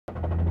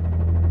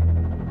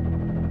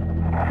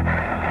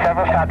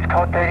several shots,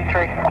 code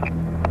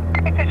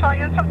 33. Official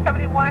units from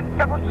 71,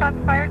 several shots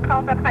fired,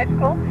 Columbine High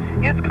School.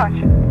 Use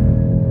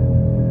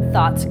caution.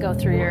 Thoughts go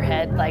through your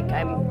head like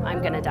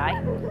I'm gonna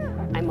die.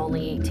 I'm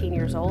only 18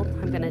 years old,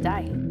 I'm gonna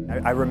die.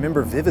 I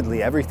remember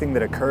vividly everything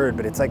that occurred,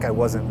 but it's like I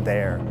wasn't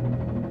there.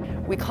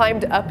 We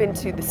climbed up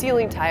into the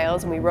ceiling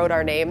tiles and we wrote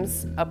our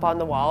names up on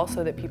the wall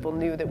so that people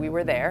knew that we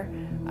were there.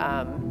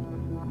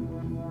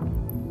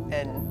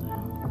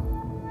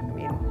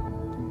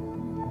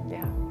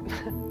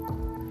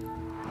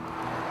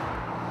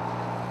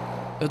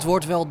 Het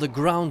wordt wel de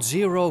ground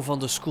zero van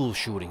de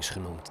schoolshootings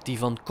genoemd, die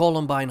van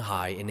Columbine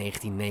High in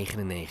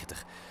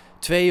 1999.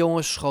 2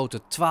 jongens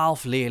schoten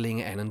 12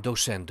 leerlingen en een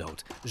docent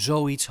dood.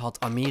 Zoiets had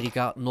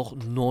Amerika nog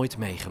nooit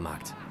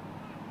meegemaakt.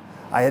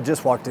 I had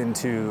just walked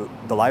into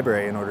the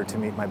library in order to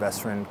meet my best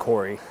friend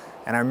Corey.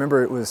 And I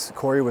remember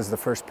Corey was the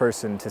first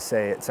person to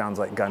say it sounds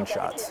like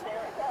gunshots.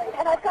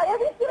 And I've got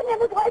every student in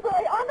this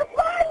library on the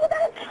phone with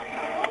us.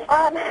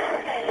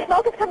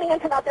 Smoke is coming in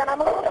from out there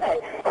and I'm a little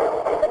bit.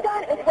 The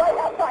gun is right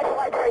outside the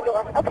library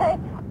door, okay?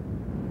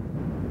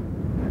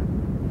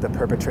 The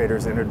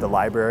perpetrators entered the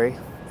library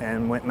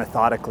and went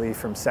methodically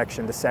from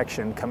section to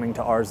section, coming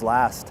to ours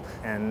last.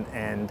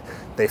 And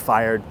they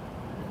fired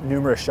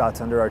numerous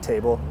shots under our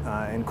table,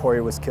 and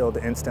Corey was killed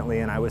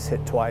instantly and I was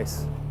hit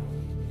twice.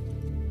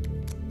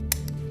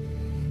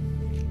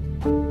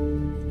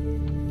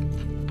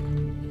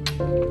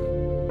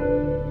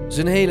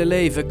 Zijn hele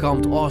leven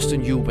kampt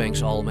Austin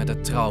Eubanks al met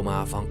het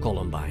trauma van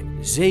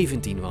Columbine.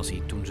 17 was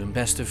hij toen zijn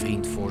beste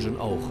vriend voor zijn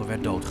ogen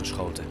werd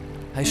doodgeschoten.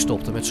 Hij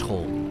stopte met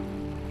school.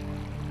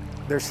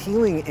 There's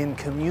healing in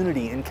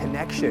community, in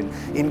connection,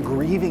 in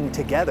grieving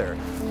together.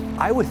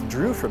 I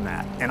withdrew from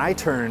that and I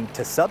turned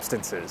to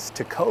substances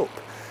to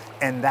cope.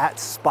 And that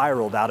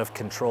spiraled out of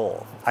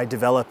control. I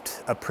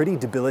developed a pretty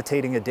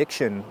debilitating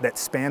addiction that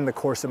spanned the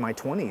course of my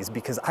 20s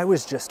because I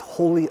was just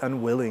wholly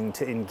unwilling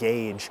to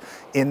engage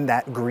in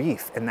that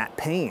grief and that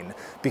pain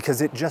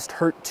because it just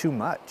hurt too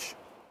much.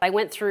 I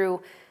went through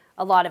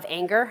a lot of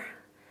anger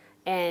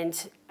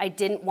and I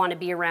didn't want to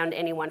be around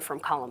anyone from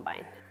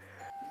Columbine.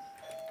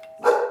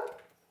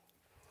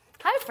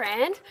 Hi,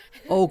 friend.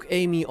 Ook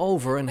Amy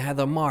Over en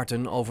Heather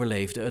Martin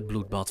overleefden het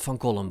bloedbad van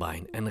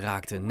Columbine en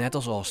raakten net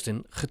als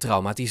Austin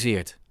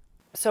getraumatiseerd.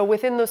 So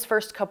within those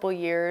first couple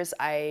years,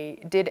 I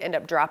did end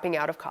up dropping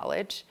out of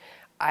college.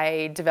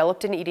 I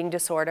developed an eating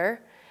disorder.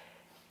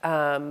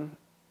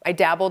 I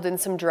dabbled in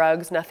some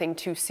drugs, nothing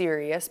too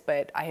serious,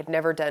 but I had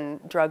never done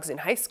drugs in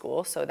high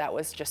school, so that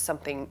was just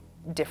something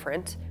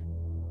different.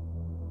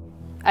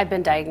 I've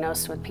been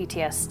diagnosed with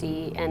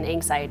PTSD and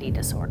anxiety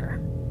disorder.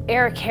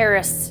 Eric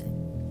Harris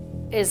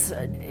is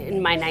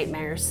in my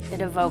nightmares.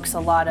 It evokes a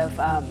lot of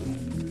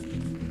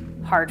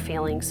hard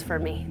feelings for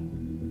me.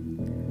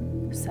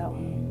 So,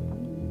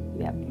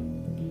 yep.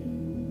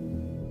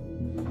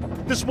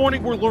 This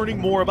morning we're learning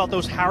more about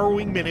those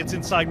harrowing minutes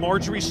inside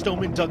Marjorie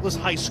Stoneman Douglas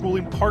High School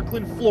in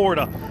Parkland,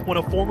 Florida, when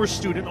a former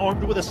student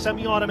armed with a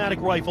semi-automatic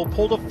rifle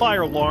pulled a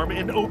fire alarm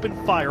and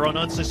opened fire on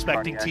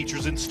unsuspecting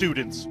teachers and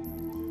students.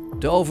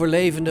 De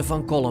overlevenden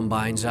van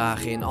Columbine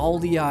zagen in al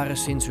die jaren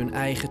sinds hun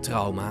eigen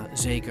trauma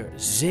zeker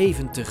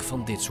 70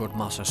 van dit soort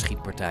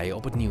massaschietpartijen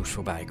op het nieuws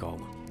voorbij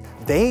komen.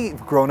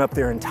 They've grown up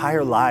their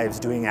entire lives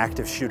doing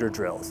active shooter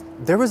drills.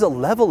 There was a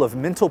level of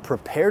mental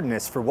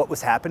preparedness for what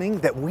was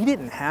happening that we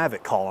didn't have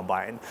at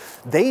Columbine.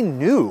 They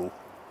knew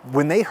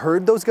when they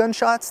heard those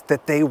gunshots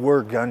that they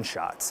were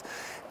gunshots.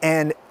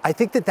 And I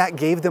think that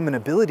gave them an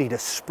ability to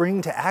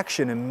spring to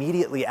action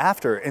immediately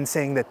after and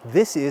saying that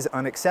this is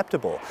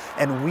unacceptable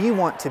and we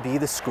want to be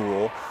the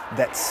school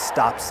that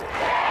stops it.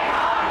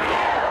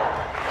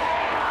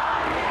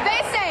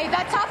 They say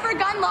that tougher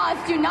gun laws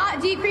do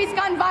not decrease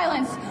gun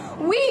violence.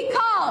 We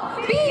call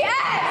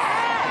BS!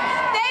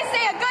 They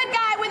say a good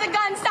guy with a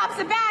gun stops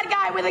a bad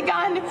guy with a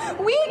gun.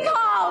 We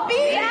call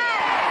BS!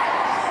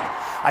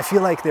 I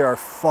feel like there are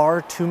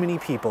far too many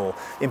people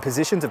in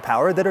positions of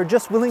power that are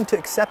just willing to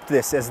accept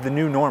this as the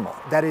new normal.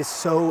 That is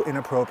so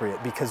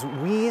inappropriate because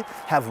we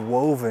have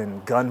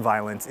woven gun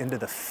violence into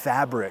the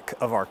fabric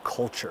of our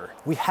culture.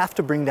 We have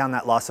to bring down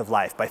that loss of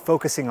life by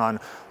focusing on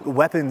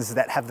weapons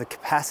that have the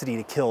capacity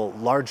to kill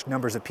large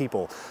numbers of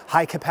people.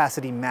 High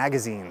capacity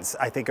magazines,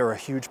 I think, are a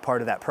huge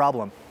part of that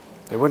problem.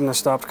 They wouldn't have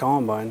stopped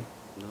Columbine.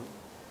 No.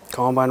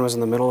 Columbine was in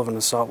the middle of an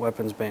assault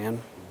weapons ban.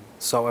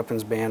 Assault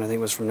weapons ban, I think,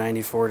 was from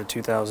 '94 to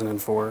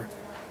 2004.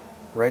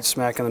 Right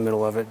smack in the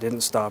middle of it,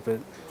 didn't stop it.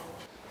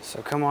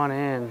 So come on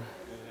in.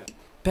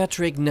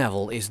 Patrick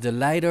Neville is de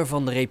leider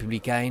van de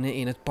Republikeinen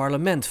in het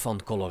parlement van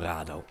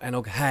Colorado. En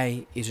ook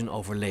hij is een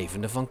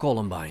overlevende van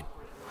Columbine.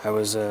 I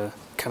was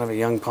kind of a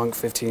young punk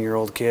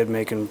 15-year-old kid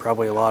making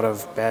probably a lot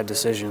of bad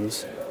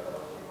decisions.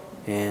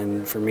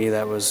 And for me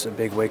that was a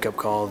big wake-up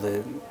call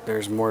that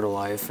there's more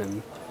to life.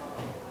 And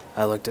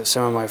I looked at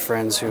some of my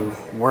friends who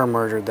were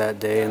murdered that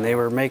day and they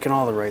were making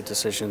all the right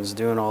decisions,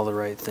 doing all the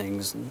right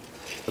things. And,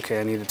 okay,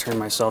 I need to turn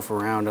myself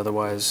around,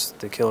 otherwise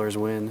the killers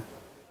win.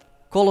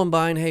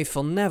 Columbine heeft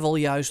van Neville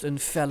juist een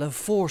felle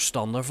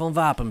voorstander van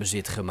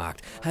wapenbezit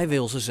gemaakt. Hij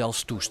wil ze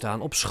zelfs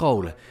toestaan op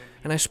scholen.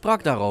 En hij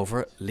sprak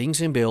daarover, links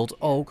in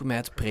beeld, ook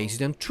met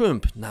president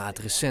Trump na het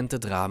recente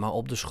drama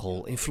op de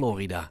school in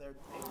Florida.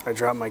 I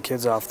dropped my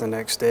kids off the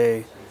next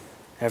day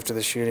after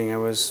the shooting. I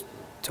was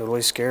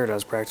totally scared. I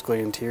was practically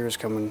in tears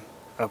coming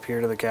up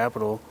here to the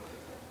Capitol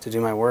to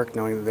do my work,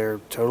 knowing that they're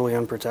totally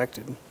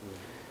unprotected.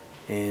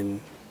 And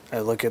I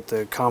look at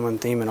the common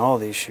theme in all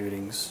of these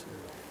shootings.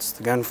 It's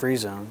the gun-free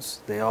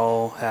zones. They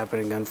all happen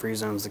in gun-free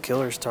zones. The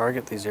killers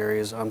target these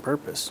areas on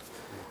purpose.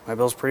 My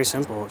bill's pretty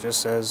simple. It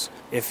just says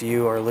if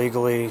you are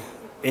legally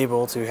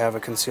able to have a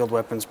concealed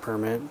weapons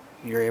permit,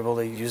 you're able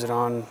to use it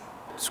on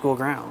school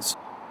grounds.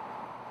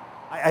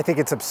 I think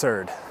it's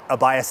absurd, a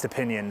biased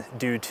opinion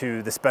due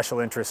to the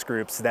special interest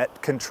groups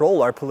that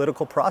control our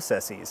political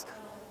processes.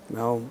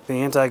 Well,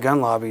 the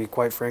anti-gun lobby,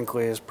 quite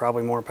frankly, is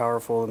probably more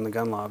powerful than the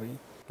gun lobby.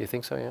 You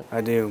think so, yeah?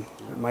 I do.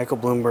 Michael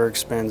Bloomberg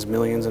spends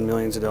millions and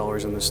millions of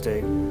dollars in the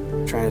state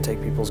trying to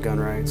take people's gun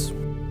rights.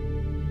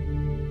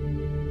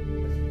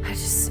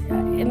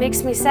 It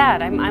makes me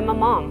sad. I'm a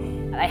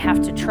mom. I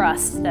have to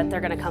trust that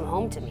they're going to come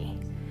home to me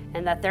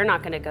and that they're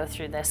not going to go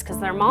through this because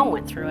their mom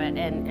went through it,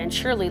 and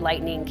surely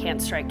lightning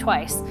can't strike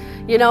twice.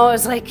 You know, it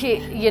was like,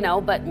 you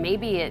know, but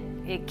maybe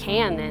it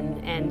can,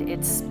 and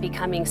it's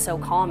becoming so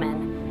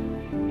common.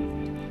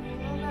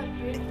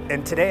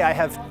 And today I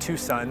have two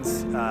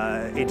sons,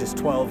 ages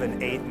 12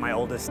 and 8. My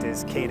oldest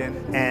is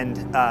Caden.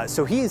 And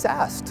so he's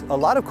asked a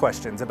lot of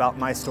questions about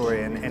my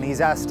story, and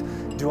he's asked,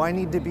 do I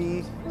need to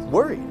be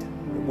worried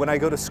when I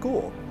go to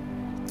school?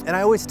 And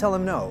I always tell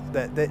him no,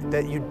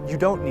 that you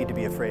don't need to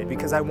be afraid,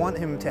 because I want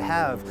him to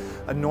have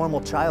a normal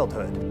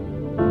childhood.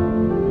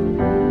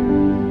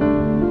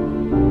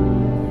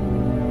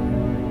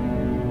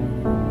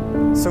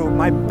 So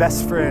my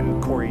best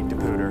friend, Corey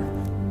DePuter,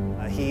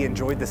 he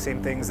enjoyed the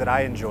same things that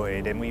I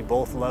enjoyed, and we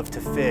both loved to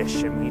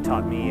fish, and he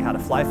taught me how to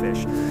fly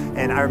fish.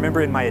 And I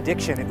remember in my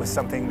addiction, it was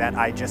something that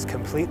I just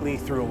completely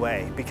threw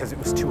away because it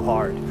was too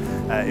hard.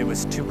 It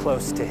was too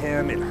close to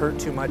him, it hurt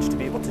too much to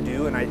be able to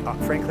do, and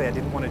frankly, I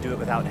didn't want to do it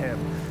without him.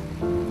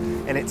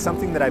 And it's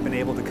something that I've been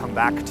able to come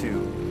back to.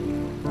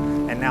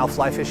 And now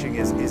fly fishing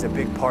is a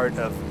big part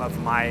of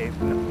my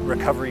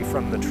recovery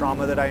from the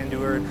trauma that I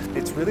endured.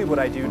 It's really what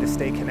I do to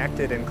stay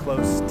connected and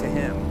close to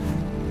him.